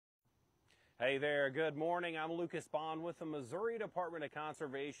Hey there, good morning. I'm Lucas Bond with the Missouri Department of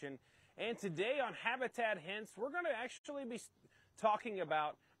Conservation, and today on Habitat Hints, we're going to actually be talking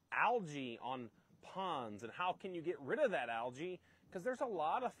about algae on ponds and how can you get rid of that algae, because there's a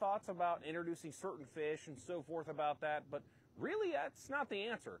lot of thoughts about introducing certain fish and so forth about that, but really that's not the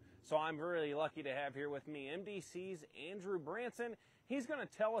answer. So I'm really lucky to have here with me MDC's Andrew Branson. He's going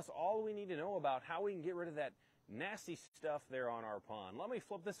to tell us all we need to know about how we can get rid of that nasty stuff there on our pond. Let me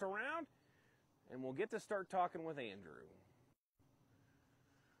flip this around and we'll get to start talking with Andrew.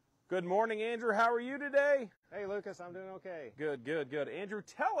 Good morning, Andrew. How are you today? Hey, Lucas. I'm doing okay. Good, good, good. Andrew,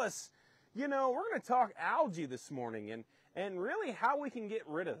 tell us, we're going to talk algae this morning and really how we can get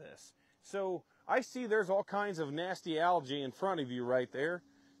rid of this. So I see there's all kinds of nasty algae in front of you right there.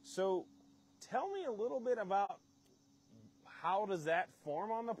 So tell me a little bit about how does that form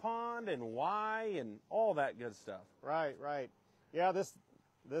on the pond and why and all that good stuff. Right. Yeah, this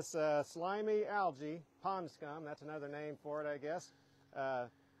slimy algae, pond scum, that's another name for it, I guess.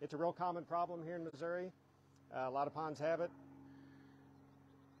 It's a real common problem here in Missouri. A lot of ponds have it.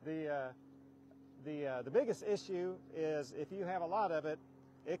 The biggest issue is if you have a lot of it,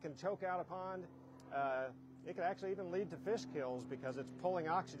 it can choke out a pond. It can actually even lead to fish kills because it's pulling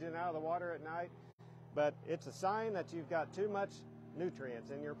oxygen out of the water at night. But it's a sign that you've got too much nutrients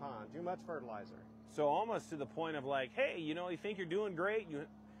in your pond, too much fertilizer. So almost to the point of like, hey, you think you're doing great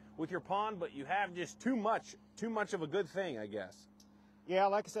with your pond, but you have just too much of a good thing, I guess. Yeah,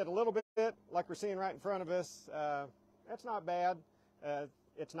 like I said, a little bit, like we're seeing right in front of us. That's not bad.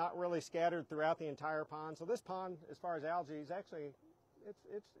 It's not really scattered throughout the entire pond. So this pond, as far as algae, is actually,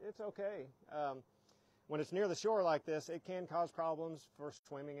 it's okay. When it's near the shore like this, it can cause problems for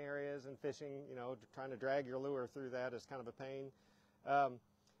swimming areas and fishing. Trying to drag your lure through that is kind of a pain.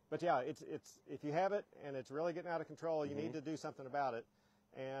 But yeah, it's if you have it and it's really getting out of control, you need to do something about it.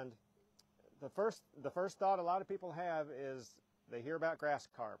 And the first thought a lot of people have is they hear about grass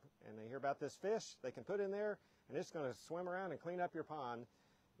carp and they hear about this fish they can put in there and it's going to swim around and clean up your pond.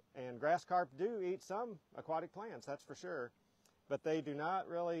 And grass carp do eat some aquatic plants, that's for sure, but they do not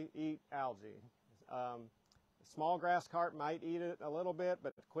really eat algae. Small grass carp might eat it a little bit,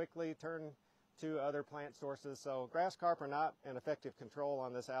 but quickly turn to other plant sources. So grass carp are not an effective control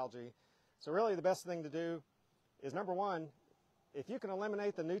on this algae. So really the best thing to do is, number one, if you can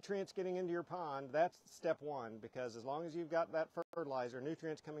eliminate the nutrients getting into your pond, that's step one, because as long as you've got that fertilizer,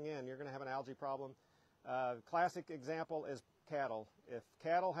 nutrients coming in, you're going to have an algae problem. Classic example is cattle. If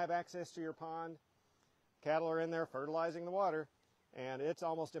cattle have access to your pond, cattle are in there fertilizing the water, and it's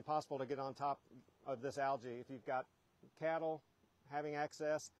almost impossible to get on top of this algae if you've got cattle having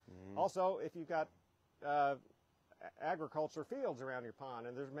access. Also, if you've got agriculture fields around your pond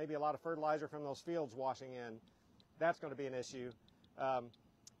and there's maybe a lot of fertilizer from those fields washing in, that's going to be an issue.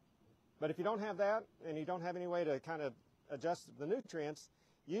 But if you don't have that and you don't have any way to kind of adjust the nutrients,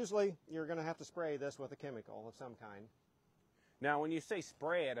 usually you're going to have to spray this with a chemical of some kind. Now, when you say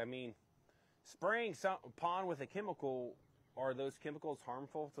spray it, I mean, spraying some pond with a chemical, are those chemicals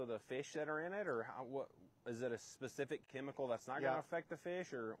harmful to the fish that are in it, or what is it, a specific chemical that's not going to affect the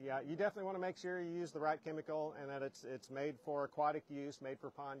fish? Or yeah, you definitely want to make sure you use the right chemical and that it's made for aquatic use, made for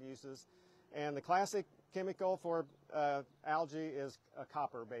pond uses. And the classic chemical for algae is a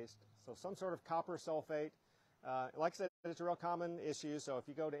copper based, so some sort of copper sulfate. Like I said, it's a real common issue. So if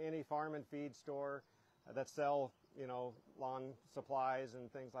you go to any farm and feed store that sell lawn supplies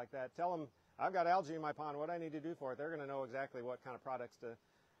and things like that, tell them I've got algae in my pond, what I need to do for it. They're going to know exactly what kind of products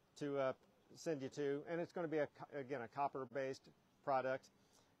to send you to, and it's going to be again a copper-based product.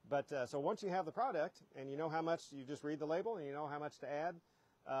 But so once you have the product and you know how much, you just read the label and you know how much to add.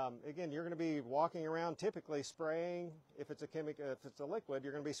 Again, you're going to be walking around typically spraying. If it's a liquid,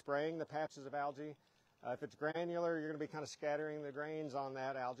 you're going to be spraying the patches of algae. If it's granular, you're going to be kind of scattering the grains on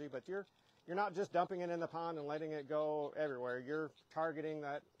that algae. But you're not just dumping it in the pond and letting it go everywhere. You're targeting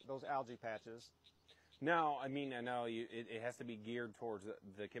those algae patches. Now, I mean, I know it has to be geared towards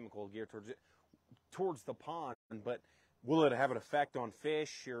the chemical, geared towards the pond, but will it have an effect on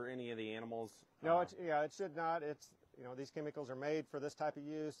fish or any of the animals? No, it should not. These chemicals are made for this type of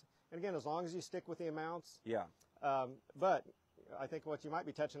use. And again, as long as you stick with the amounts. Yeah. But I think what you might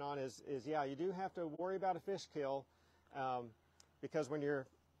be touching on is you do have to worry about a fish kill, because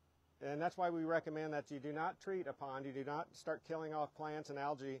and that's why we recommend that you do not treat a pond, you do not start killing off plants and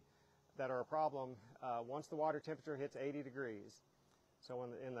algae that are a problem once the water temperature hits 80 degrees. So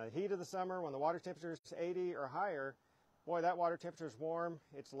in the heat of the summer, when the water temperature is 80 or higher, boy, that water temperature is warm,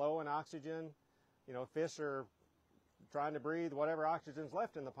 it's low in oxygen. Fish are trying to breathe whatever oxygen's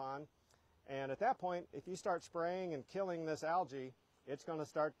left in the pond. And at that point, if you start spraying and killing this algae, it's going to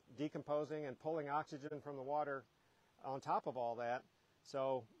start decomposing and pulling oxygen from the water on top of all that.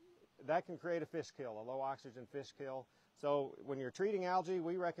 So that can create a fish kill, a low oxygen fish kill. So when you're treating algae,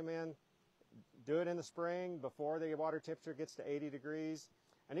 we recommend do it in the spring before the water temperature gets to 80 degrees.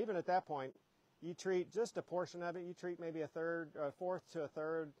 And even at that point, you treat just a portion of it. You treat maybe a fourth to a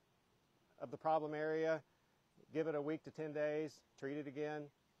third of the problem area. Give it a week to 10 days, treat it again,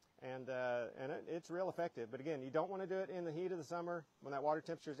 and it's real effective. But again, you don't want to do it in the heat of the summer when that water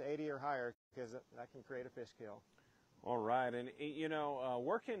temperature is 80 or higher, because that can create a fish kill. All right, and you know,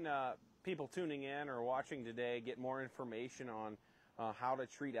 where can people tuning in or watching today get more information on how to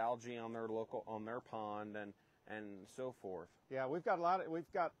treat algae on their pond and so forth? Yeah, we've got a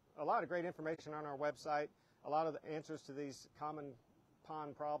lot of great information on our website. A lot of the answers to these common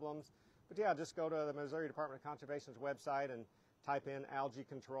pond problems. But yeah, just go to the Missouri Department of Conservation's website and type in algae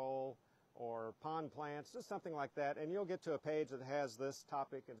control or pond plants, just something like that, and you'll get to a page that has this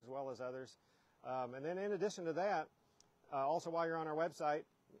topic as well as others. And then in addition to that, also while you're on our website,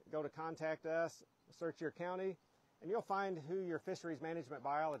 go to Contact Us, search your county, and you'll find who your fisheries management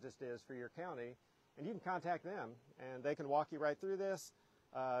biologist is for your county, and you can contact them, and they can walk you right through this.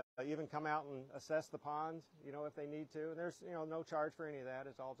 Even come out and assess the pond, you know, if they need to. And there's, you know, no charge for any of that.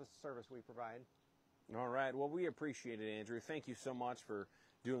 It's all just a service we provide. All right. Well, we appreciate it, Andrew. Thank you so much for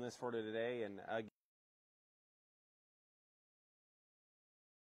doing this for today. And